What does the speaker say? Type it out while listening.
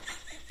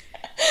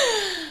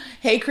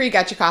Hey, Cree,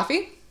 got your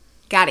coffee?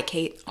 Got it,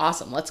 Kate.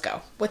 Awesome, let's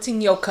go. What's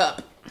in your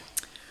cup?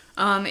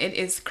 It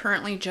is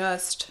currently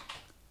just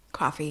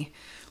coffee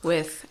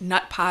with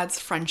Nut Pods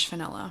French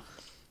vanilla.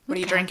 What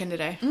are you drinking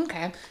today?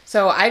 Okay,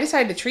 so I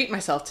decided to treat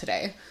myself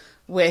today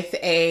with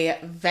a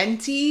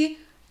venti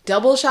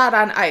double shot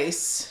on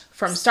ice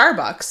from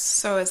Starbucks.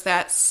 So is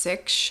that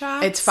 6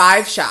 shots? It's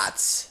 5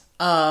 shots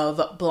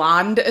of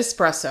blonde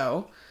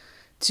espresso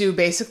to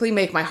basically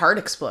make my heart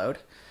explode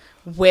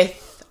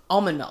with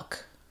almond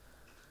milk.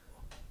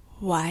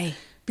 Why?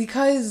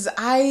 Because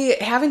I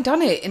haven't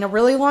done it in a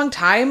really long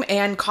time,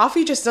 and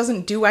coffee just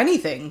doesn't do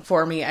anything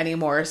for me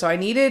anymore. So I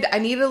needed a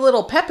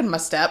little pep in my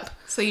step.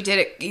 So you did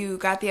it. You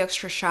got the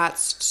extra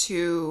shots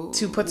to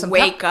Put some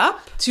wake up.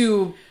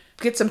 To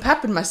get some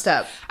pep in my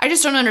step. I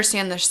just don't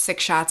understand the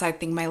 6 shots. I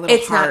think my little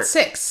It's heart. not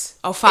 6.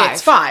 Oh, 5.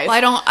 It's 5.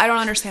 Well, I don't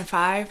understand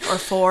 5 or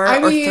 4 I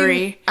or mean,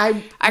 3. I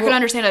well, could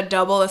understand a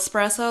double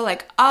espresso.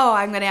 Like, oh,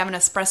 I'm gonna have an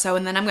espresso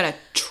and then I'm gonna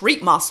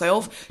treat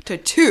myself to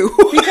 2.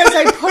 because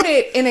I put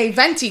it in a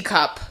venti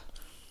cup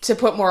to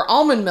put more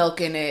almond milk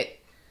in it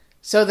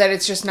so that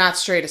it's just not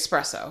straight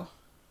espresso.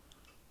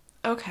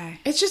 Okay.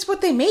 It's just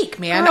what they make,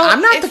 man. Girl,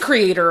 I'm not the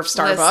creator of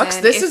Starbucks.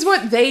 Listen, this is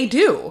what they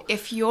do.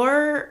 If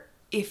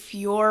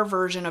your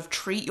version of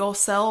treat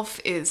yourself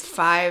is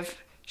 5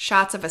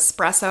 shots of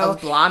espresso,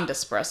 Of blonde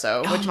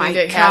espresso, which my means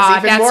it God,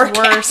 has even more that's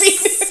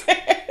worse.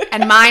 caffeine.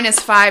 and mine is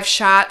 5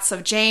 shots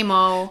of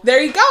JMO,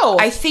 There you go.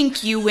 I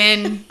think you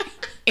win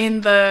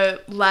in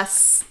the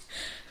less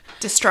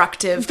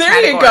destructive There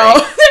category. you go.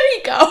 There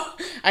you go.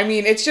 I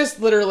mean, it's just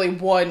literally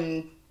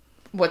one,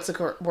 what's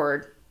the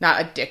word? Not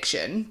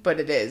addiction, but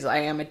it is. I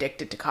am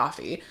addicted to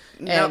coffee.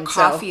 No, And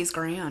coffee's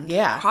grand.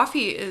 Yeah.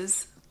 Coffee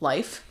is...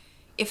 life.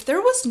 If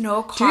there was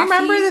no coffee... Do you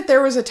remember that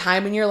there was a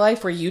time in your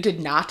life where you did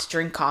not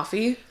drink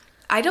coffee?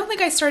 I don't think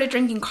I started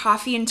drinking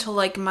coffee until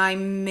like my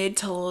mid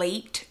to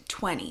late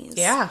 20s.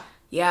 Yeah.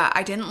 Yeah,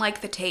 I didn't like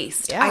the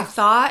taste. Yeah. I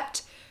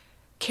thought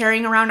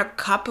carrying around a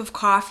cup of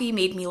coffee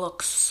made me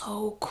look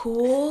so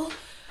cool.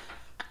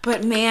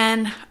 But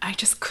man, I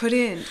just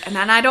couldn't. And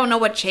then I don't know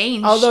what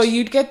changed. Although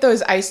you'd get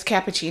those iced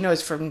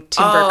cappuccinos from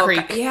Timber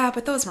Creek. God, yeah,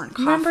 but those weren't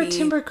coffee. Remember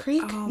Timber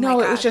Creek? Oh, No,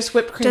 my it was God. just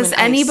whipped cream Does and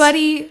ice.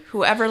 anybody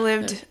who ever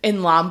lived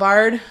In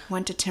Lombard?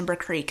 went to Timber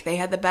Creek? They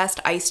had the best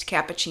iced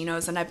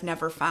cappuccinos, and I've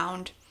never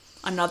found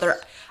another.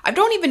 I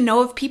don't even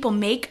know if people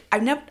make.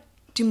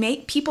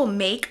 People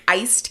make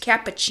iced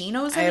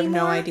cappuccinos anymore? I have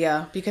no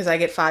idea because I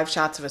get 5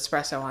 shots of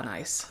espresso on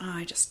ice. Oh,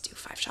 I just do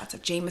 5 shots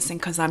of Jameson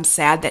because I'm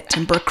sad that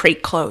Timber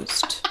Creek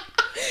closed.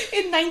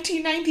 In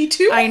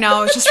 1992? I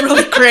know, it was just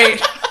really great.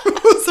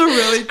 It was a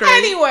really great.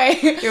 Anyway.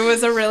 It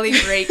was a really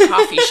great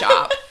coffee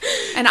shop.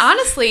 And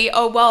honestly,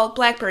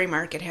 Blackberry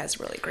Market has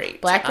really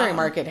great. Blackberry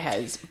Market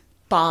has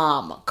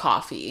bomb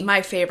coffee.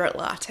 My favorite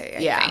latte, I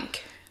Yeah.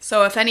 think.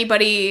 So if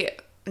anybody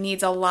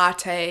needs a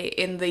latte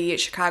in the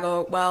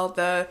Chicago,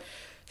 the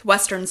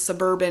western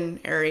suburban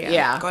area,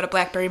 Yeah. go to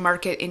Blackberry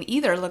Market in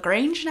either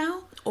LaGrange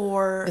now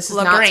or This is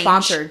LaGrange.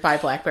 not sponsored by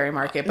Blackberry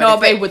Market, but if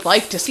they would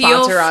like to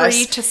sponsor us. Feel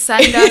free to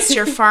send us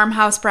your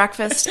farmhouse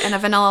breakfast and a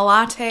vanilla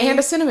latte. And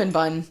a cinnamon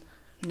bun.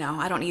 No,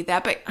 I don't need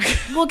that, but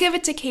we'll give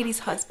it to Katie's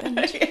husband.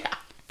 Yeah.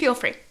 Feel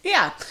free.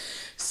 Yeah.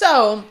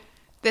 So,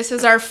 This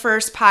is our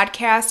first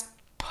podcast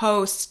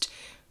post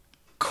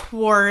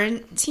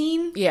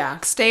quarantine. yeah.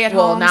 Stay at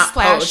well, home not /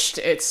 post.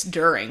 It's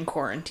during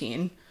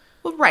quarantine.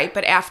 Well, right,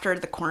 but after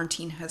the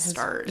quarantine has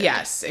started.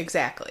 Yes,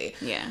 exactly.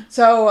 Yeah.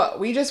 So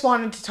we just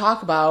wanted to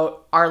talk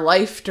about our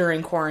life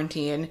during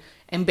quarantine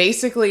and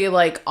basically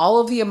like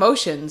all of the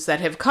emotions that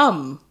have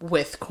come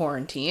with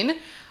quarantine.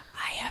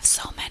 I have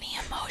so many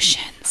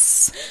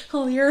emotions.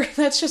 Well,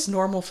 that's just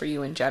normal for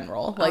you in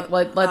general. Like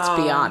let's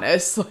be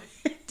honest.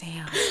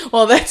 Damn.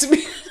 Well, that's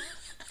me.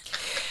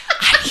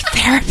 I need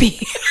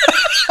therapy.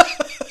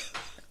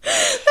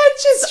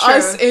 That's just It's true.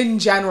 us in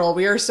general.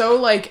 We are so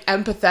like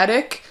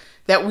empathetic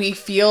that we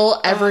feel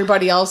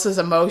everybody else's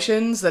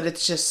emotions that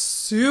it's just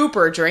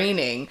super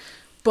draining.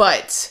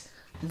 But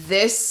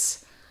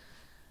this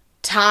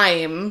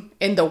time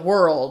in the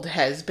world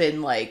has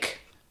been like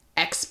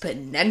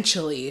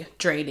exponentially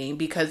draining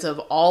because of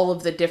all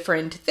of the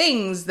different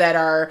things that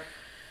are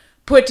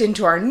put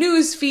into our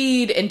news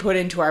feed and put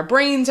into our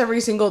brains every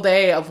single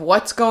day of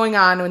what's going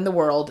on in the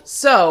world.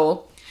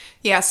 So,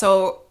 Yeah,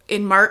 so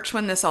in March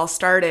when this all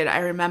started, I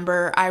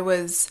remember I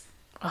was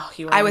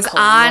you were I in was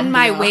on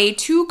my Columbia. way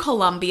to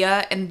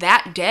Columbia, and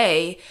that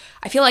day,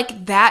 I feel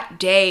like that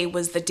day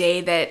was the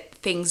day that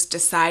things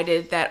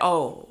decided that,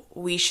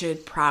 we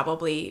should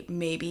probably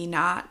maybe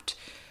not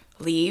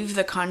leave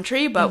the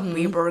country, but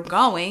we were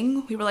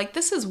going. We were like,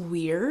 this is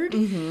weird.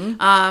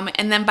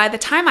 And then by the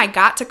time I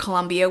got to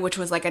Columbia, which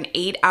was like an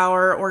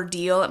 8-hour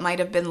ordeal, it might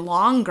have been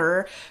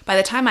longer. By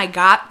the time I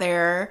got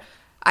there,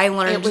 I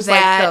learned It was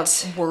that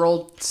like the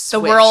world switched. the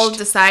world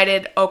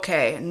decided,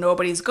 okay,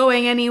 nobody's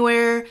going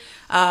anywhere.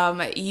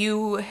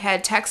 You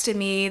had texted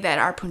me that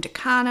our Punta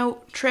Cana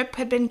trip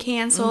had been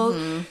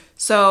canceled.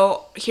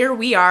 So here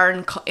we are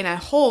in a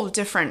whole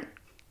different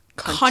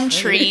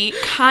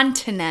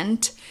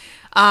continent.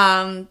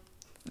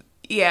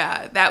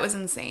 Yeah, that was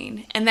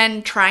insane. And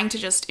then trying to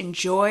just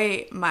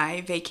enjoy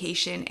my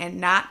vacation and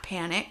not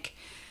panic.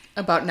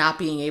 About not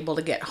being able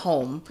to get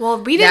home.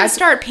 Well, we didn't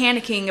start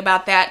panicking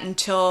about that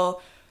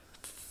until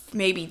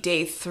maybe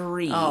day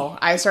 3. Oh,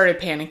 I started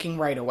panicking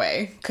right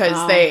away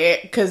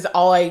because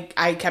all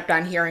I kept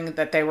on hearing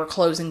that they were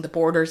closing the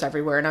borders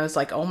everywhere, and I was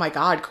like, oh my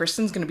God,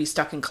 Kristen's going to be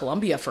stuck in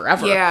Colombia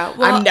forever. Yeah,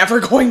 well, I'm never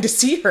going to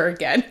see her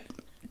again.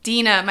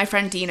 Dina, my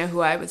friend Dina, who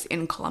I was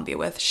in Colombia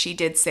with, she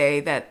did say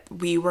that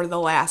we were the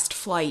last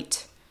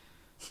flight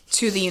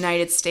to the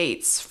United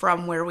States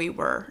from where we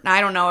were. Now,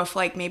 I don't know if,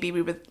 like, maybe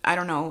we would, I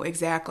don't know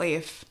exactly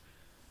if,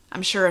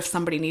 I'm sure if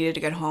somebody needed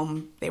to get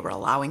home, they were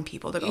allowing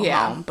people to go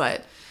home.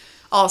 But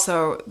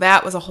also,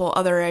 that was a whole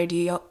other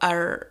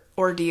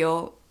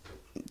ordeal.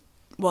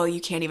 Well,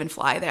 you can't even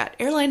fly that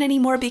airline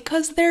anymore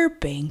because they're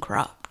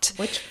bankrupt.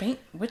 Which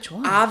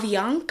one?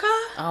 Avianca?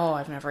 Oh,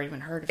 I've never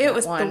even heard of it. That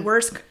Was one. the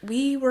worst.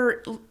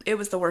 It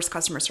was the worst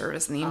customer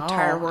service in the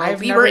entire world. I've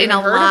We never were in even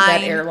a heard line.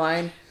 of that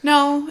airline.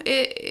 No,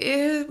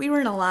 we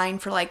were in a line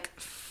for like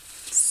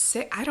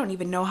I don't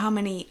even know how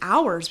many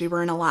hours we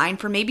were in a line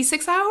for. Maybe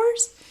 6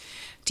 hours.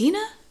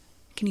 Dina,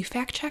 can you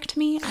fact check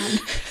me on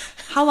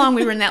how long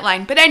we were in that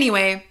line? But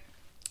anyway,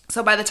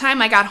 so by the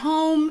time I got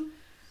home,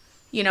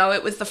 you know,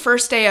 it was the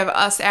first day of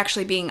us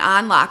actually being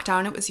on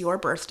lockdown. It was your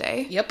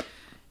birthday. Yep.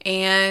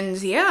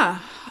 And yeah,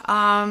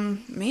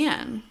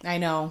 man. I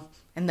know.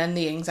 And then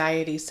the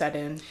anxiety set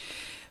in.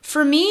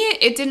 For me,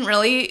 it didn't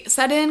really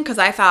set in because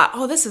I thought,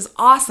 oh, this is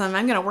awesome.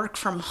 I'm going to work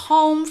from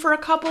home for a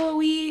couple of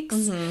weeks.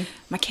 Mm-hmm.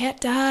 My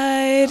cat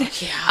died. Oh,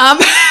 yeah.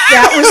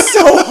 That was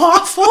so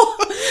awful.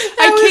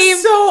 That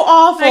was so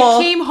awful.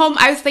 I came home.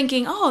 I was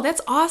thinking, oh, that's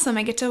awesome.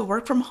 I get to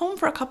work from home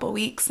for a couple of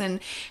weeks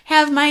and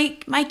have my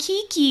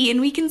Kiki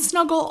and we can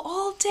snuggle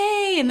all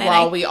day. And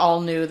then we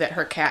all knew that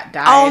her cat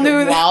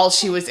died while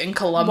she was in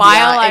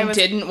Colombia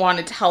didn't want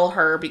to tell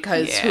her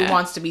because who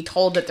wants to be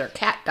told that their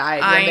cat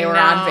died when they were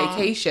on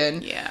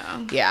vacation? Yeah.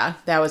 Yeah,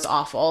 that was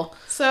awful.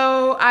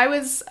 So I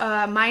was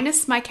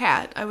minus my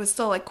cat. I was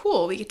still like,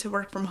 cool, we get to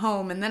work from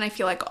home. And then I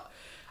feel like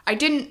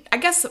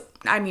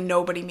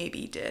nobody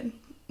maybe did.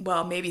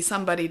 Well, maybe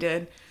somebody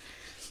did.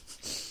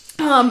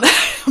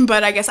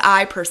 But I guess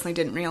I personally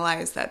didn't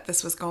realize that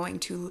this was going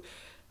to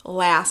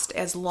last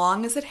as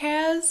long as it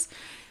has.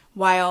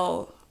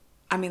 While,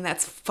 I mean,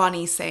 that's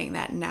funny saying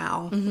that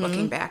now,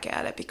 looking back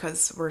at it,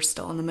 because we're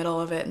still in the middle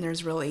of it and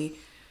there's really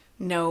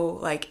no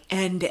like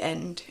end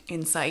in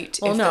sight.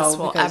 Well, this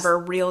will ever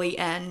really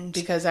end,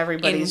 because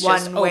everybody's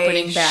just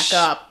opening back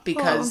up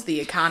because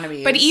the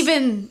economy. But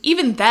even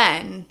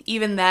then,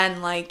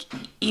 like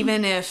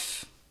even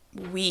if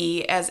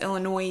we as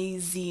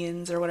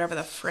Illinoisians or whatever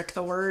the frick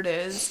the word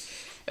is,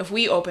 if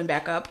we open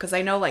back up, because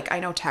I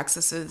know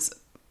Texas is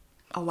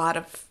a lot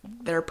of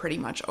they're pretty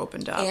much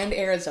opened up, and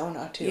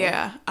Arizona too.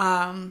 Yeah,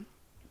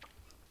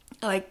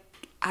 like.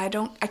 I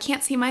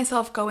can't see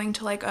myself going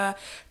to like a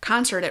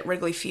concert at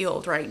Wrigley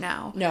Field right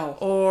now. No.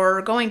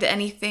 Or going to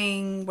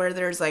anything where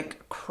there's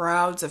like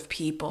crowds of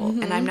people.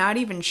 Mm-hmm. And I'm not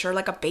even sure,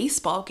 like a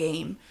baseball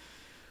game.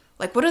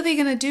 Like, what are they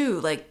going to do?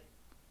 Like,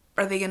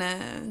 are they going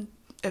to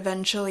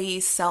eventually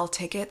sell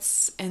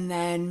tickets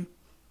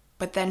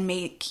but then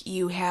make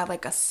you have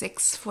like a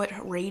 6-foot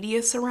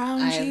radius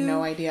around you? I have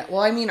no idea.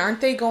 Well, I mean, aren't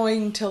they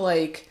going to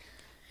like,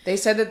 they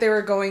said that they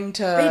were going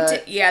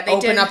to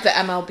open up the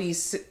MLB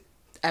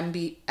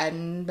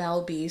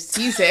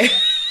season.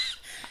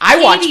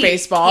 I watch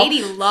baseball.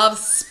 Katie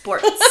loves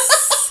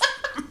sports.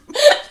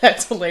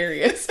 That's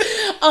hilarious.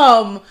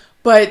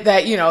 But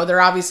that, you know, they're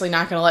obviously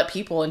not going to let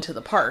people into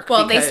the park.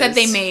 Well, they said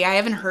they may. I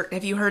haven't heard.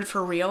 Have you heard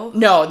for real?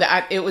 No,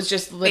 it was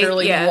just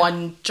literally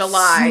one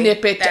July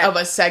snippet of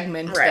a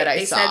segment that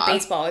I saw. They said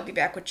baseball would be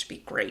back, which would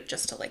be great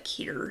just to like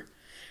hear.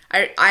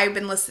 I've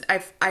been listening.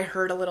 I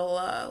heard a little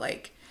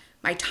like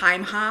my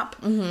time hop.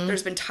 Mm-hmm.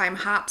 There's been time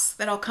hops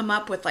that'll come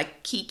up with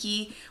like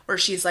Kiki, where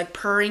she's like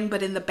purring,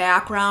 but in the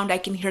background I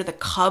can hear the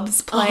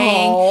Cubs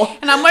playing,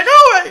 and I'm like,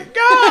 oh my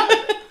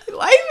god,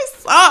 life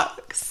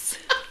sucks.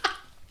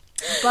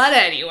 But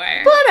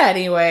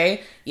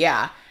anyway,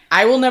 yeah.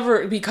 I will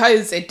never,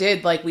 because it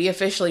did, like, we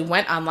officially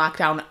went on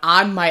lockdown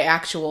on my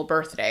actual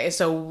birthday.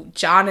 So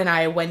John and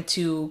I went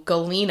to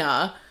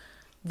Galena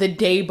the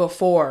day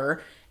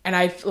before, and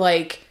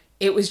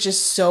it was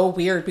just so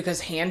weird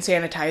because hand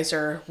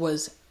sanitizer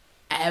was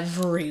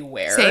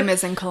everywhere. Same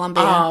as in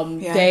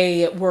Colombia.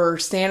 They were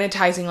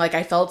sanitizing. Like,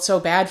 I felt so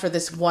bad for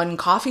this one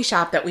coffee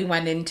shop that we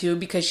went into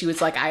because she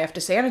was like, I have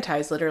to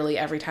sanitize literally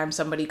every time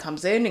somebody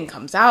comes in and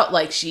comes out.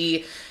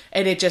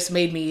 And it just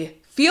made me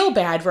feel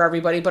bad for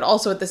everybody. But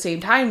also at the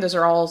same time, those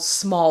are all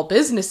small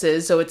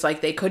businesses. So it's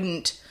like they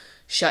couldn't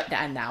shut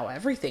down. Now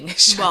everything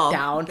is shut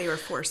down. They were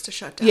forced to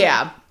shut down.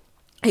 Yeah,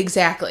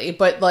 exactly.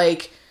 But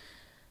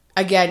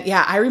again,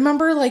 yeah, I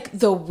remember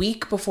the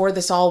week before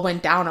this all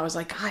went down, I was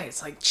like,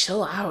 guys,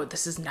 chill out.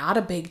 This is not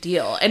a big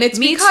deal. And it's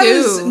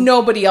because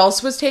nobody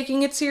else was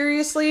taking it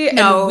seriously.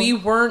 No. And we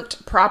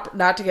weren't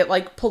not to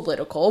get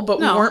political, but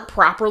we weren't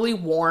properly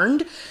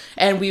warned.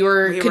 And we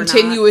were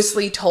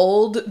continuously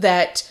told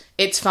that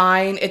it's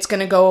fine, it's going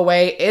to go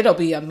away, it'll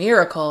be a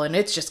miracle, and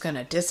it's just going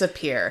to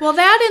disappear. Well,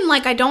 that and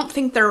like, I don't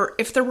think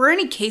if there were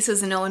any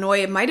cases in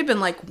Illinois, it might have been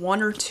like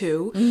 1 or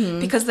 2,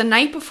 because the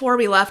night before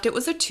we left, it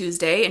was a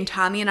Tuesday, and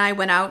Tommy and I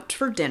went out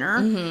for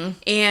dinner,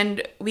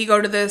 and we go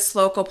to this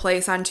local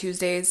place on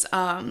Tuesdays,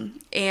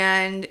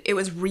 and it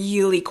was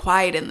really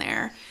quiet in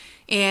there.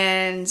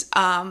 And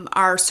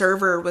our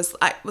server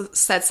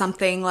said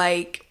something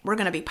like, "We're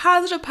gonna be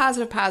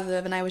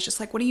positive," and I was just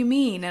like, "What do you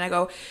mean?" And I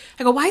go,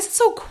 "Why is it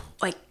so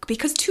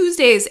because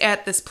Tuesdays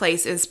at this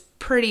place is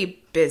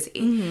pretty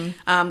busy.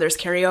 There's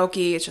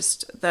karaoke. It's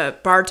just the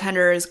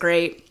bartender is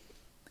great.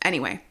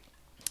 Anyway."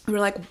 We were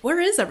like, "Where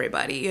is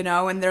everybody?" And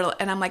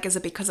I'm like, "Is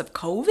it because of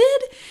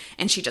COVID?"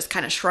 And she just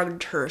kind of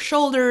shrugged her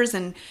shoulders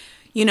and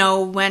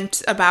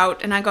went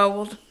about. And I go,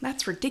 "Well,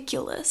 that's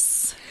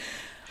ridiculous."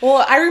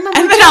 Well, I remember...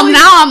 And then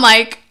now I'm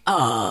like,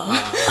 Well,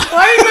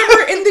 I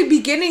remember in the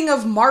beginning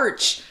of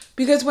March,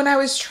 because when I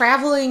was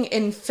traveling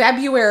in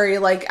February,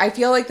 I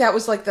feel like that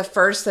was, the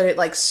first that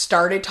it,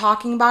 started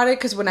talking about it,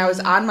 because when I was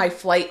on my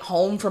flight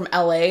home from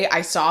LA,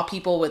 I saw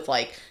people with,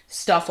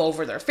 stuff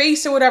over their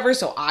face or whatever,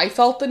 so I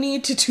felt the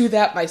need to do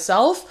that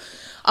myself.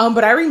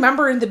 But I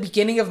remember in the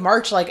beginning of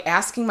March,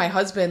 asking my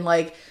husband,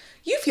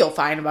 "You feel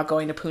fine about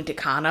going to Punta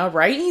Cana,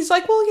 right?" And he's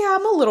like, "Well, yeah,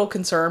 I'm a little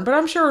concerned, but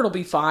I'm sure it'll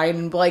be fine."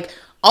 And,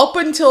 up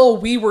until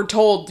we were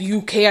told you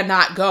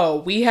cannot go,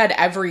 we had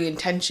every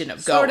intention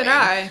of going. So did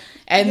I.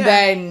 And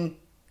then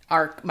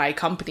my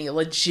company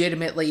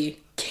legitimately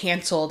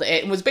canceled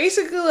it and was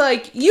basically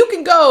like, "You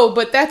can go,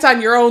 but that's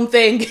on your own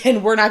thing,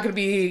 and we're not going to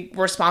be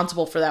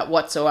responsible for that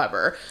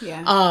whatsoever."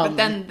 Yeah. But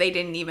then they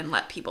didn't even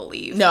let people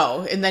leave.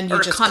 No, and then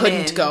you just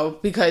couldn't go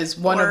because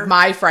one of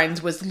my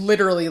friends was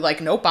literally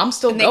like, "Nope, I'm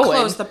still going." They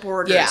closed the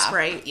borders,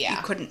 right? Yeah.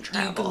 You couldn't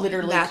travel. You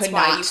literally could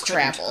not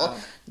travel.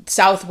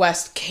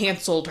 Southwest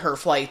canceled her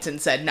flights and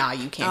said, "Nah,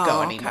 you can't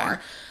go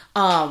anymore."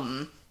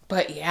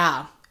 But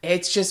yeah,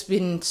 it's just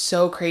been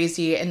so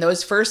crazy. And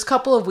those first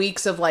couple of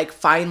weeks of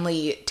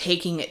finally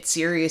taking it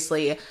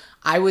seriously,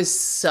 I was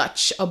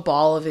such a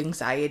ball of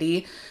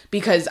anxiety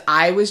because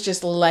I was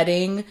just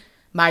letting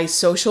my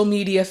social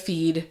media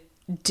feed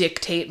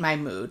dictate my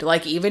mood.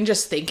 Even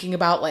just thinking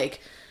about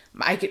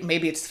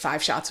maybe it's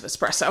 5 shots of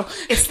espresso.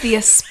 It's the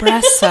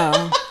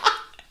espresso.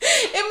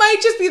 It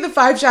might just be the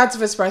 5 shots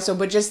of espresso,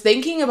 but just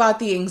thinking about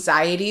the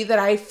anxiety that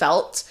I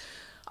felt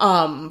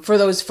for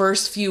those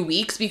first few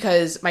weeks,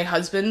 because my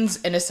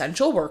husband's an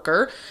essential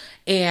worker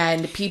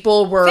and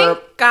people were...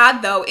 Thank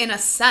God, though, in a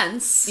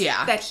sense,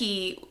 Yeah. that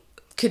he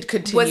could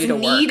continue to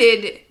work. Was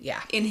needed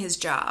in his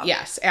job.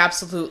 Yes,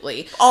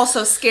 absolutely.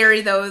 Also scary,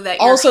 though, that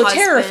your also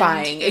husband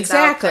terrifying, is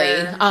exactly.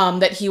 out there.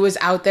 That he was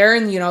out there,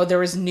 and there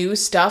was new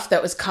stuff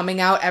that was coming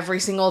out every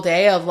single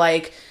day of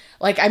I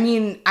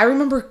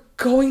remember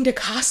going to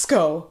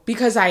Costco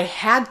because I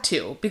had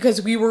to,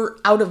 because we were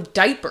out of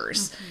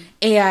diapers,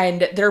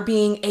 and there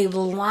being a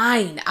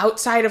line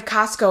outside of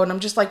Costco, and I'm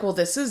just like, well,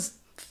 this is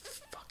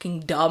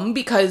fucking dumb,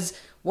 because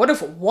what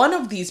if one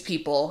of these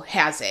people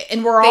has it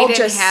and we're all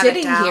just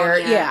sitting here?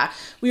 Yeah,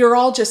 we were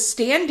all just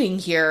standing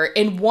here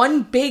in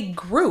one big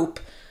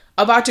group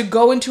about to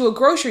go into a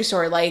grocery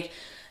store.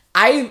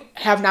 I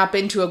have not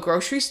been to a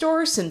grocery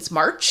store since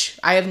March.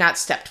 I have not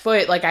stepped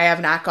foot. I have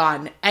not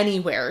gone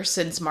anywhere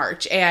since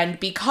March. And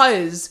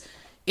because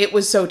it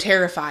was so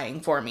terrifying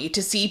for me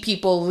to see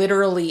people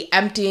literally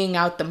emptying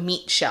out the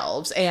meat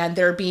shelves and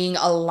there being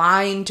a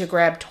line to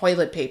grab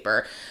toilet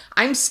paper,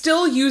 I'm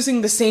still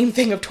using the same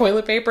thing of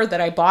toilet paper that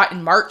I bought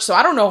in March, so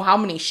I don't know how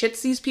many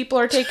shits these people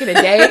are taking a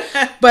day,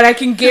 but I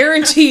can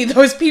guarantee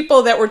those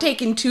people that were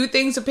taking 2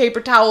 things of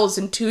paper towels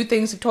and 2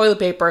 things of toilet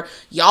paper,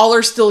 y'all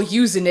are still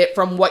using it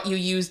from what you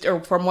used or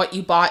from what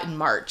you bought in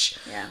March.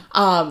 Yeah.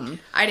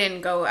 I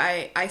didn't go.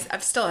 I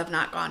still have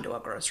not gone to a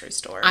grocery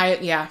store.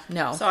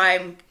 No. So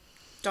I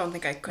don't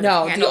think I could.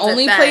 No, the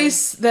only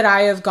place that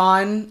I have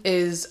gone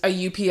is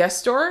a UPS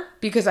store,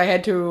 because I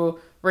had to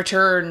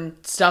return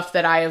stuff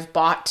that I have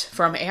bought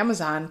from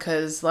Amazon,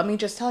 because let me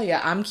just tell you,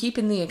 I'm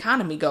keeping the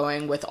economy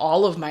going with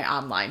all of my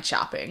online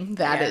shopping.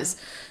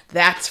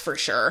 That's for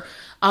sure.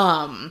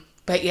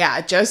 But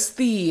yeah,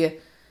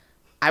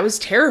 I was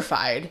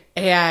terrified,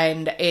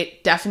 and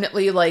it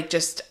definitely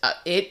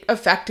it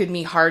affected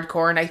me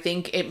hardcore, and I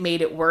think it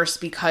made it worse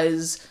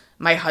because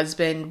my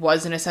husband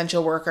was an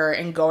essential worker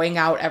and going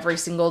out every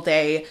single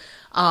day,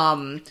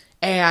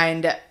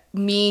 and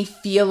me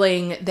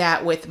feeling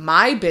that with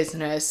my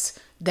business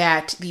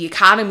that the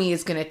economy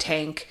is going to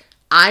tank.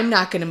 I'm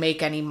not going to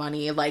make any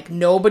money.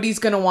 Nobody's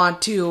going to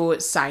want to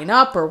sign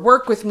up or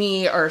work with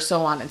me or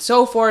so on and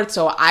so forth.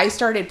 So I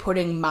started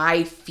putting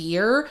my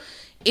fear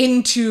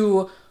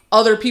into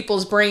other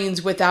people's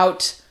brains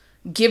without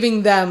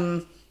giving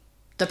them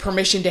the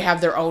permission to have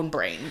their own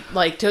brain,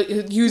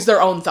 to use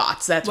their own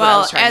thoughts. That's what I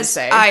was trying to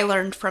say. I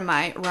learned from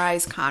my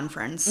RISE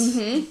conference.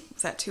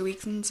 Was that 2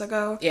 weeks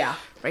ago? Yeah.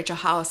 Rachel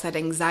Hollis said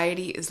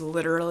anxiety is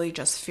literally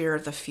just fear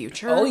of the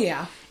future. Oh,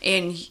 yeah.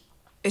 And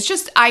it's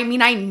just, I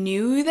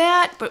knew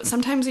that, but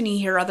sometimes when you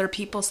hear other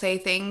people say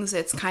things,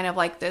 it's kind of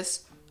like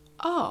this,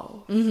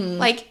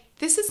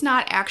 this is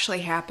not actually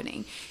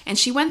happening. And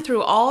she went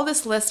through all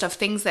this list of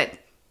things that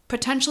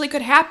potentially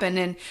could happen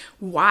and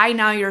why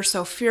now you're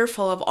so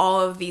fearful of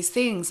all of these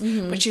things.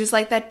 But she was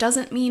like, that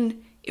doesn't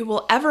mean it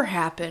will ever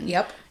happen.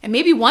 Yep. And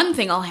maybe one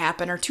thing will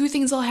happen or two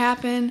things will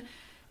happen.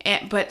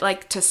 But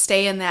like to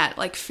stay in that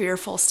like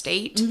fearful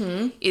state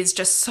is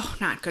just so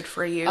not good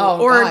for you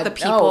or God, the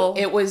people.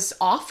 No, it was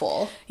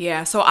awful.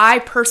 Yeah. So I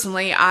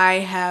personally, I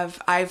have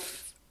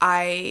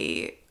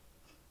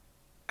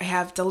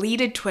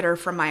deleted Twitter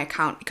from my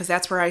account because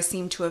that's where I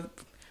seem to have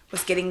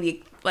was getting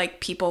the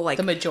like people like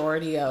The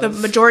majority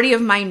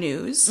of my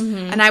news.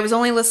 And I was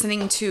only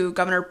listening to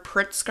Governor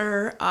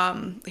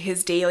Pritzker,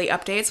 his daily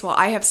updates. Well,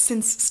 I have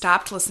since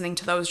stopped listening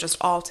to those just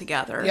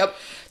altogether. Yep.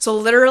 So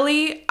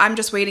literally, I'm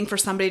just waiting for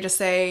somebody to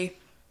say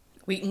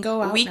we can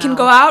go out. we can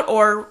go out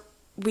or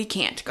we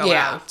can't go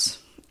out.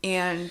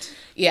 And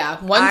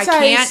yeah, once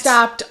I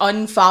stopped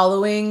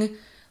unfollowing,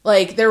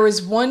 like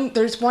there's one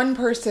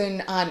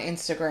person on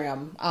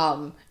Instagram,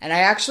 and I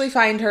actually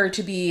find her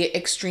to be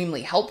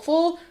extremely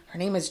helpful. Her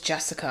name is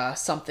Jessica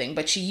something,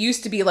 but she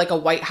used to be like a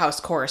White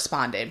House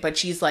correspondent, but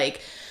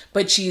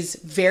she's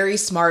very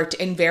smart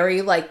and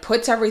very like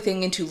puts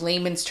everything into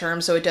layman's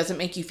terms so it doesn't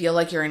make you feel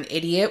like you're an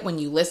idiot when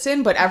you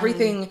listen, but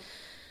everything,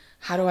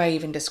 how do I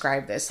even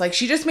describe this? Like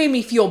she just made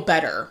me feel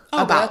better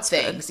about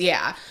things. Good.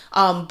 Yeah.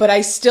 But I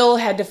still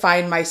had to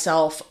find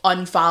myself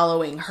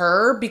unfollowing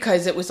her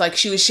because it was like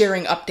she was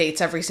sharing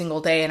updates every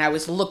single day and I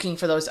was looking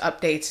for those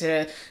updates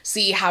to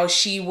see how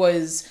she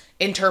was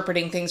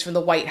interpreting things from the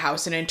White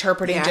House and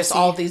interpreting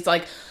all these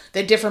like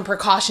the different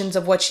precautions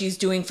of what she's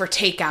doing for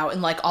takeout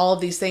and like all of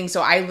these things.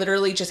 So I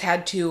literally just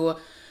had to,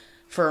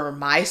 for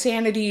my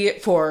sanity,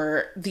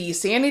 for the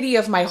sanity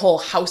of my whole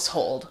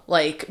household,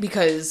 like,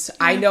 because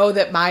I know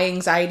that my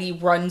anxiety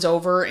runs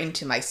over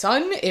into my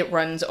son. It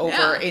runs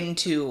over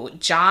into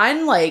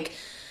John. Like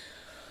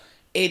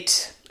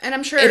and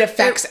I'm sure it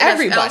affects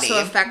everybody. It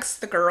also affects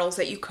the girls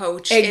that you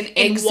coach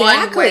in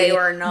one way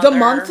or another.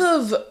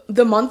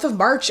 The month of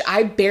March,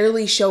 I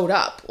barely showed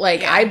up.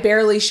 Like I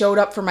barely showed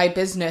up for my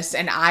business,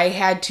 and I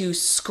had to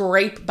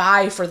scrape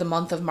by for the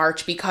month of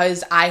March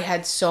because I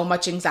had so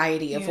much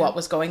anxiety of what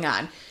was going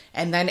on.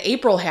 And then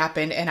April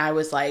happened, and I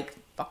was like,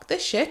 "Fuck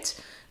this shit!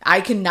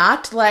 I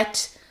cannot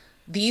let."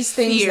 These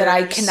things that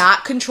I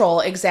cannot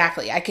control,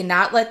 exactly. I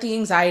cannot let the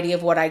anxiety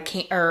of what I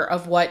can or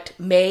of what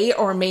may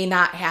or may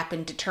not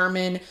happen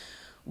determine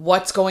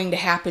what's going to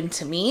happen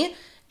to me.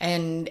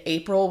 And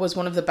April was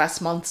one of the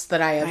best months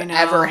that I have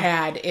ever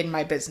had in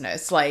my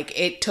business. Like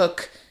it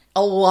took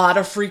a lot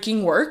of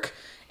freaking work,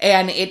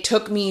 and it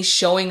took me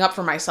showing up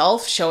for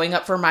myself, showing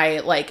up for my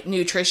like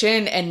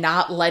nutrition, and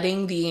not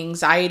letting the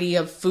anxiety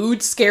of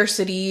food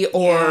scarcity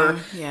or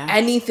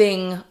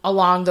anything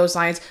along those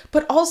lines.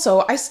 But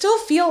also, I still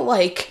feel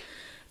like,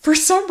 for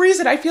some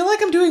reason, I feel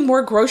like I'm doing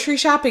more grocery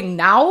shopping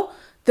now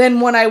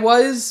than when I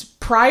was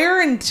prior.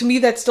 And to me,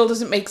 that still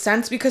doesn't make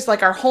sense because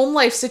like our home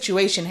life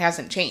situation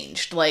hasn't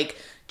changed. Like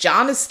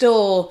John is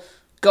still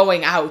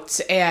going out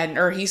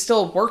or he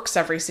still works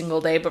every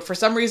single day, but for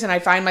some reason I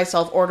find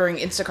myself ordering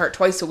Instacart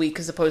twice a week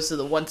as opposed to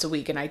the once a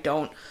week, and I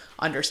don't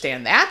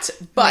understand that.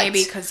 But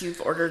maybe because you've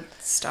ordered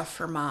stuff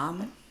for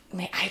mom.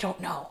 I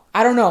don't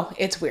know.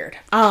 It's weird.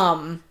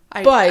 I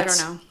don't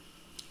know.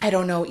 I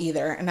don't know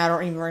either, and I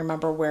don't even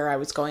remember where I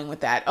was going with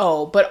that.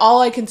 Oh, but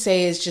all I can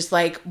say is just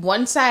like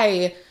once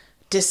I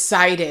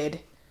decided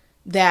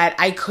that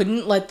I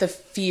couldn't let the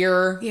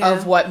fear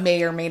of what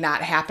may or may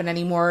not happen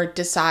anymore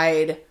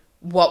decide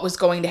what was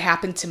going to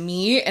happen to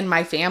me and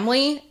my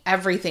family,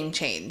 everything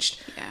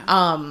changed.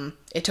 Yeah.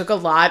 It took a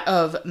lot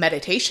of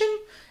meditation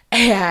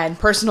and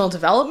personal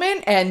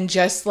development and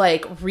just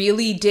like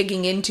really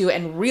digging into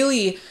and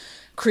really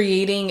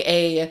creating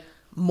a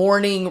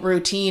morning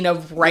routine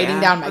of writing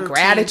down my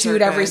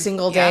gratitude every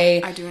single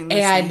day. I do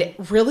and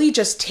really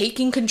just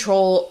taking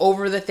control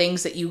over the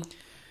things that you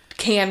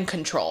can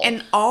control.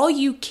 And all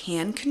you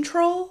can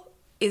control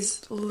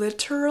is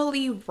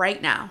literally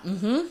right now.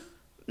 Mm-hmm.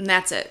 And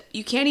that's it.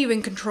 You can't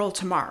even control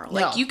tomorrow.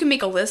 Like, you can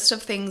make a list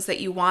of things that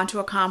you want to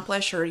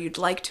accomplish or you'd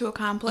like to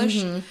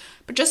accomplish. Mm-hmm.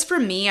 But just for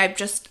me, I've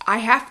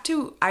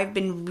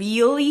been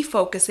really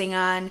focusing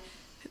on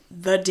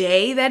the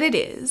day that it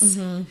is.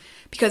 Mm-hmm.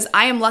 Because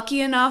I am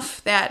lucky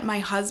enough that my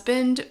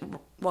husband,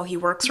 well, he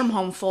works from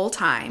home full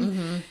time.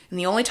 Mm-hmm. And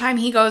the only time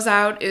he goes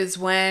out is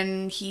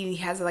when he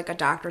has like a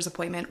doctor's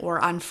appointment, or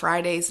on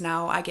Fridays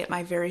now I get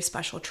my very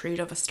special treat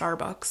of a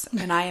Starbucks.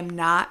 And I am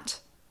not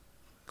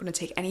going to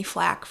take any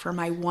flack for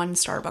my one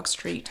Starbucks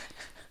treat.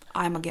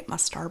 I'm going to get my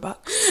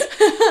Starbucks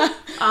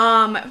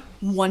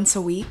once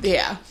a week.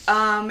 Yeah.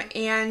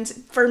 And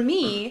for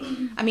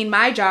me, I mean,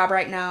 my job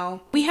right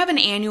now, we have an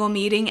annual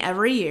meeting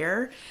every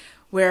year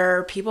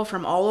where people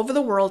from all over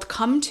the world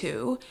come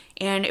to.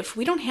 And if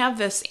we don't have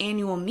this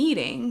annual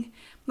meeting,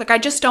 like, I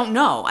just don't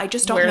know. I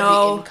just don't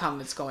know where the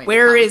income is going to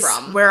come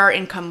from. Where our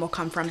income will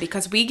come from,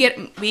 because we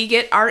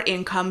get our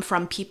income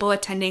from people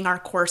attending our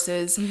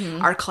courses,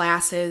 mm-hmm. our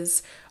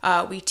classes.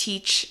 We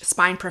teach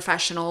spine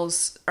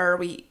professionals, or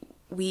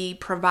we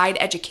provide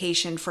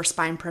education for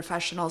spine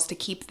professionals to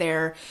keep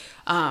their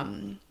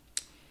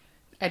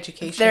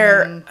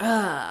education.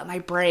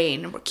 My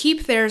brain,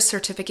 keep their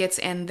certificates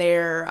and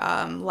their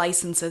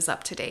licenses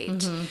up to date.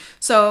 Mm-hmm.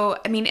 So,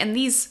 I mean, and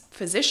these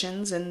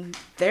physicians, and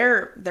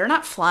they're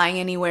not flying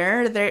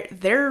anywhere.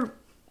 They're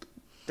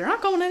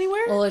not going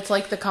anywhere. Well, it's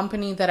like the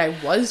company that I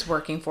was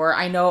working for.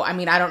 I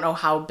don't know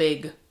how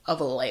big of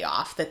a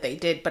layoff that they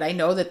did, but I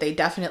know that they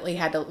definitely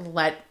had to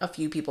let a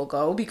few people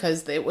go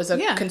because it was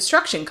a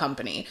construction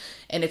company.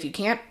 And if you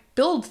can't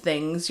build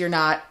things, you're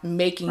not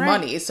making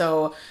money.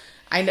 So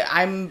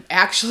I'm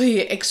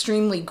actually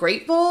extremely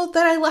grateful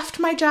that I left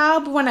my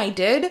job when I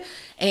did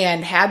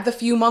and had the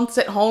few months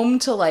at home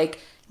to like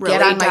really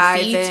get on my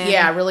feet.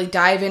 in. Really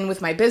dive in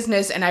with my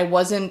business. And I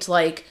wasn't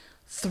like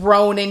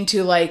thrown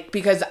into like,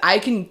 because I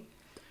can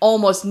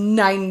almost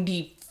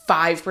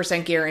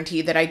 95%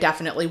 guarantee that I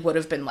definitely would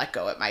have been let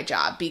go at my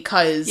job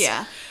because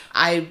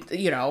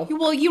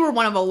well, you were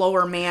one of a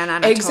lower man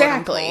on a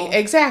totem pole.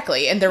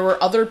 Exactly. And there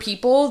were other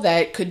people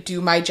that could do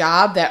my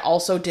job that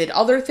also did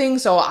other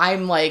things. So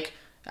I'm like,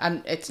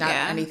 it's not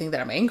anything that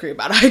I'm angry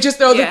about. I just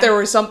know that there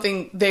was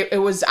something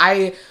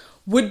I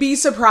would be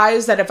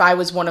surprised that if I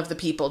was one of the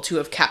people to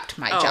have kept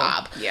my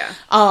job. Yeah.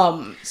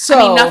 So I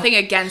mean, nothing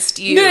against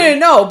you.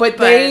 No, but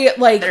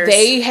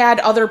they had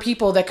other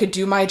people that could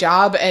do my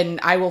job, and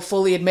I will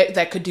fully admit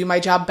that could do my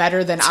job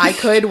better than I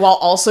could while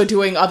also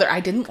doing I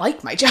didn't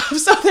like my job.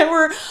 So there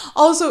were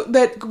also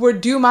that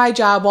would do my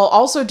job while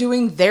also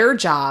doing their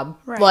job.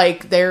 Right.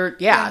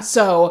 Like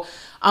so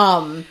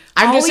I'm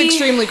just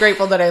extremely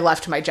grateful that I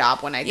left my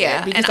job when I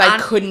did because I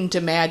couldn't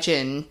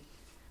imagine.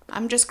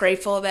 I'm just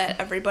grateful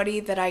that everybody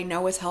that I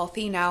know is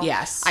healthy now.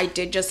 Yes. I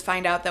did just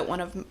find out that one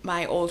of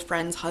my old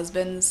friend's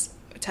husbands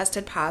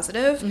tested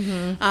positive.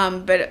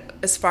 Mm-hmm. But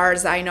as far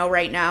as I know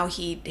right now,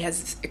 he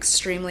has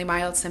extremely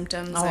mild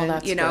symptoms. Oh, and,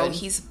 that's good.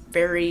 He's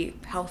very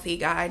healthy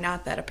guy.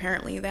 Not that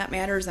apparently that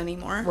matters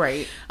anymore.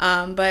 Right.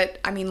 But,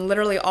 I mean,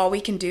 literally all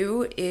we can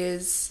do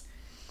is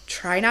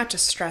try not to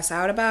stress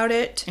out about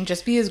it. And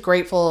just be as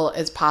grateful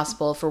as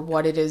possible for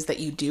what it is that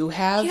you do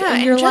have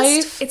in your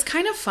life. It's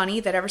kind of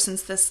funny that ever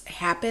since this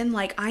happened,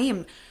 like, I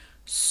am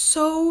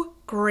so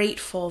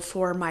grateful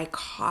for my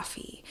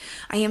coffee.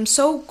 I am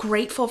so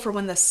grateful for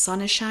when the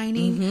sun is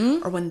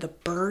shining or when the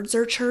birds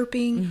are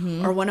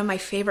chirping or one of my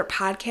favorite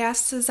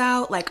podcasts is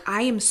out. Like,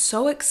 I am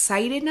so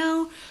excited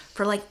now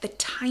for like the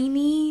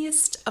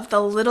tiniest of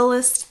the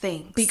littlest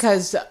things.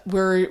 Because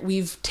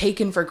we've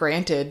taken for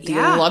granted the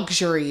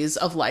luxuries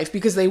of life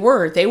because they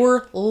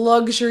were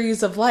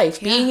luxuries of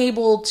life. Being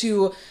able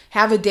to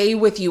have a day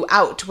with you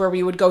out where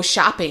we would go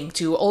shopping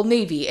to Old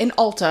Navy and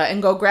Ulta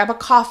and go grab a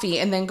coffee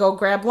and then go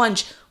grab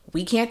lunch.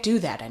 We can't do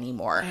that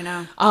anymore. I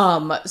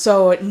know.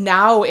 So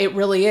now it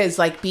really is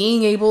like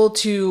being able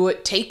to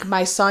take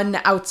my son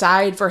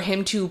outside for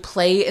him to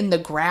play in the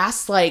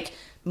grass, like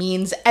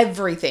means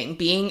everything.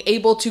 Being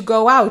able to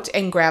go out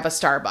and grab a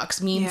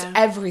Starbucks means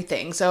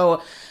everything.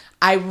 So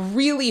I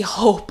really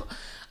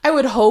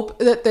would hope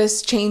that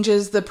this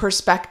changes the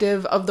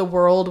perspective of the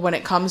world when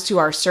it comes to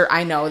our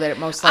I know that it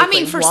most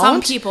likely for won't.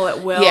 Some people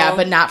it will. Yeah,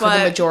 but not for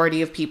the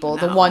majority of people.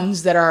 No. The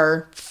ones that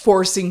are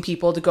forcing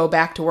people to go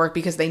back to work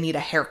because they need a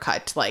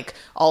haircut, like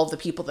all of the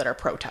people that are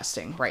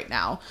protesting right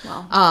now.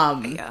 Well, I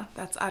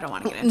don't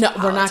want to get into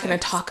politics. We're not going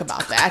to talk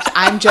about that.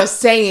 I'm just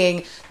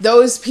saying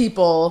those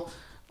people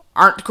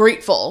aren't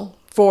grateful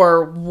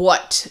for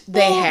what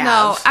they have.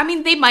 No, I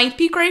mean, they might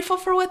be grateful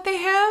for what they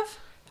have.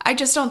 I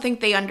just don't think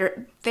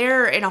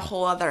they're in a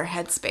whole other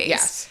headspace.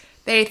 Yes.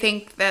 They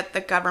think that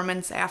the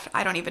government's after,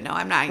 I don't even know.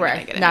 I'm not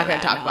going to get into that. Not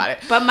going to talk about it.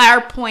 But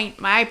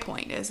my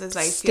point is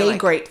I feel like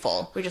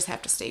grateful. We just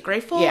have to stay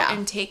grateful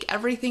and take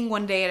everything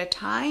one day at a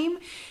time.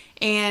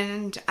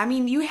 And I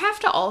mean, you have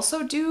to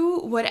also do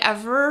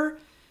whatever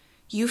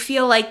you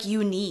feel like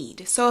you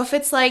need. So if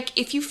it's like,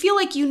 if you feel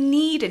like you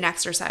need an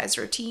exercise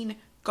routine,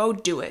 go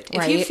do it.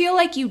 If you feel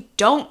like you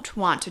don't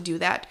want to do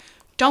that,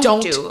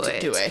 don't do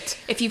it.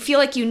 If you feel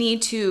like you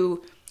need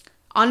to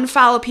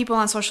unfollow people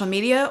on social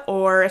media,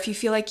 or if you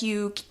feel like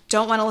you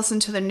don't want to listen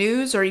to the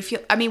news, or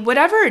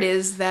whatever it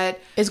is that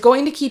is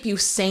going to keep you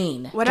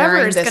sane, whatever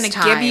is going to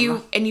give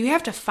you, and you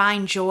have to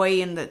find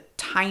joy in the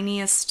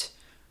tiniest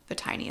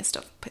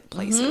of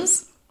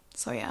places.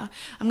 So yeah,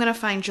 I'm going to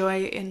find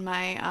joy in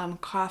my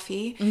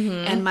coffee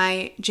and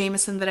my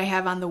Jameson that I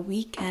have on the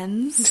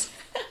weekends.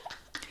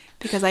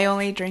 Because I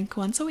only drink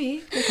once a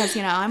week. Because,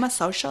 I'm a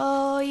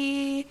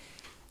socially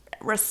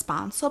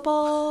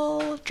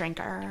responsible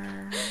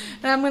drinker.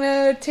 And I'm going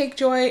to take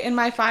joy in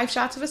my 5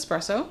 shots of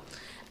espresso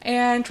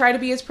and try to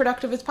be as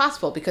productive as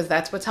possible because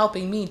that's what's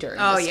helping me during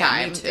this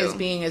time. Me too. Is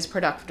being as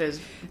productive as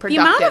possible. The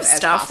amount of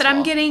stuff that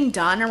I'm getting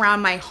done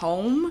around my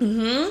home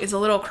is a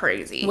little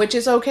crazy. Which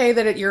is okay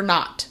that you're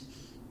not.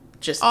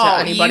 Just to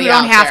anybody you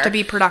don't out have there. To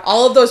be productive.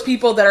 All of those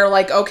people that are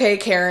like, okay,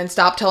 Karen,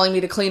 stop telling me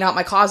to clean out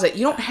my closet.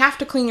 You don't have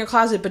to clean your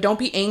closet, but don't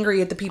be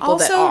angry at the people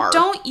that are. Also,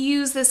 don't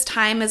use this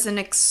time as an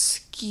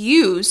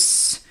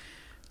excuse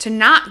to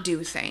not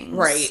do things.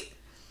 Right.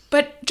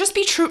 But just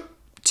be true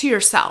to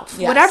yourself.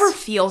 Yes. Whatever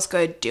feels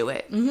good, do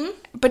it. Mm-hmm.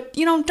 But,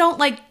 don't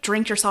like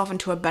drink yourself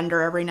into a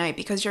bender every night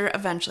because you're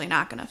eventually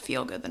not going to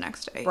feel good the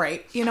next day.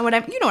 Right. You know what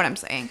I'm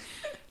saying?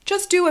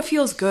 Just do what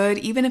feels good,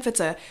 even if it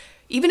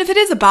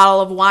is a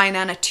bottle of wine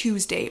on a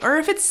Tuesday, or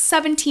if it's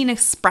 17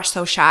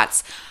 espresso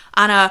shots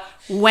on a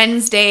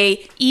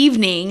Wednesday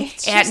evening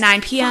at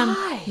 9 p.m.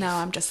 5. No,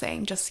 I'm just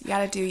saying, you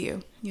gotta do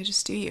you. You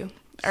just do you.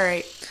 All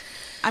right.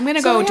 I'm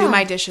gonna go do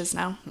my dishes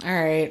now. All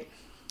right.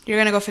 You're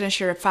gonna go finish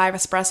your 5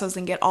 espressos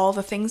and get all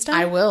the things done?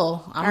 I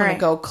will. I'm All going right. to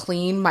go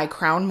clean my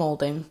crown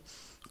molding.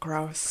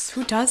 Gross.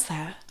 Who does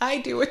that? I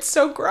do. It's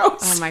so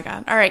gross. Oh my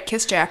God. All right.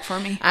 Kiss Jack for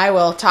me. I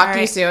will. Talk All to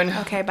you right. soon.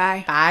 Okay.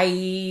 Bye.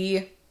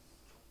 Bye.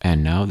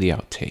 And now the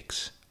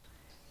outtakes.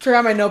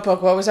 Forgot my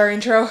notebook. What was our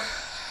intro?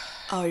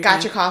 Oh, you're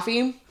Got your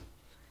coffee?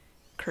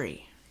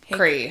 Cree. Hey,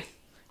 Cree.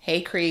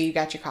 Hey, Cree, you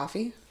got your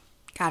coffee?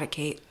 Got it,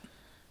 Kate.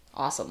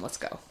 Awesome. Let's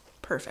go.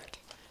 Perfect.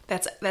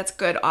 That's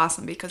good.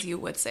 Awesome, because you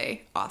would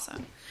say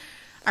awesome.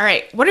 All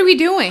right. What are we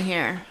doing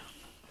here?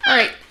 All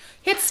right.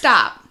 Hit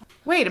stop.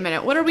 Wait a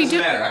minute. What are we Doesn't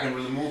doing? matter. I can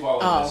remove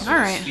all of this. all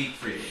right. Speak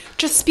freely.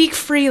 Just speak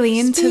freely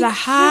into the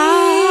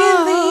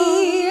house.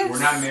 We're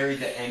not married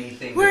to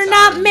anything. We're that's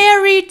not on-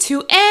 married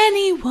to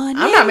anyone.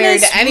 I'm not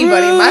married to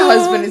anybody. My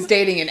husband is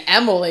dating an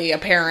Emily,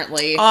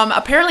 apparently.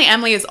 Apparently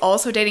Emily is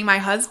also dating my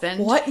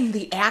husband. What in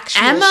the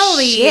actual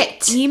Emily shit?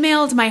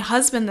 emailed my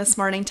husband this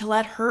morning to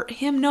let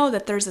him know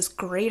that there's this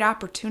great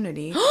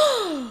opportunity.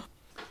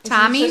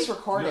 Tommy, Is this No,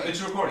 recording?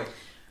 it's recording.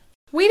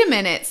 wait a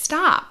minute.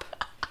 Stop.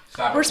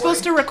 Stop We're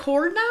supposed to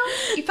recording. record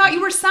now? You thought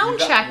you were sound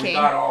We checking.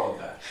 got all of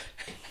that.